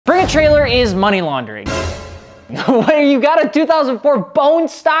trailer is money laundering. When you got a 2004 bone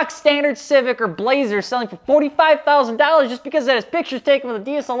stock standard Civic or Blazer selling for $45,000 just because it has pictures taken with a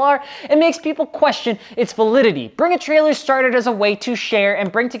DSLR, it makes people question its validity. Bring a Trailer started as a way to share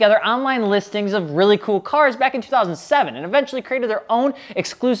and bring together online listings of really cool cars back in 2007 and eventually created their own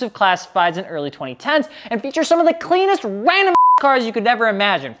exclusive classifieds in early 2010s and feature some of the cleanest random cars you could never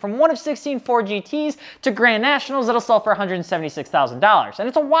imagine, from one of 16 Ford GTs to Grand Nationals that'll sell for $176,000. And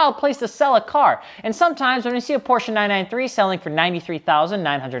it's a wild place to sell a car. And sometimes when you see a Porsche 993 selling for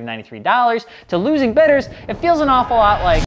 $93,993 to losing bidders, it feels an awful lot like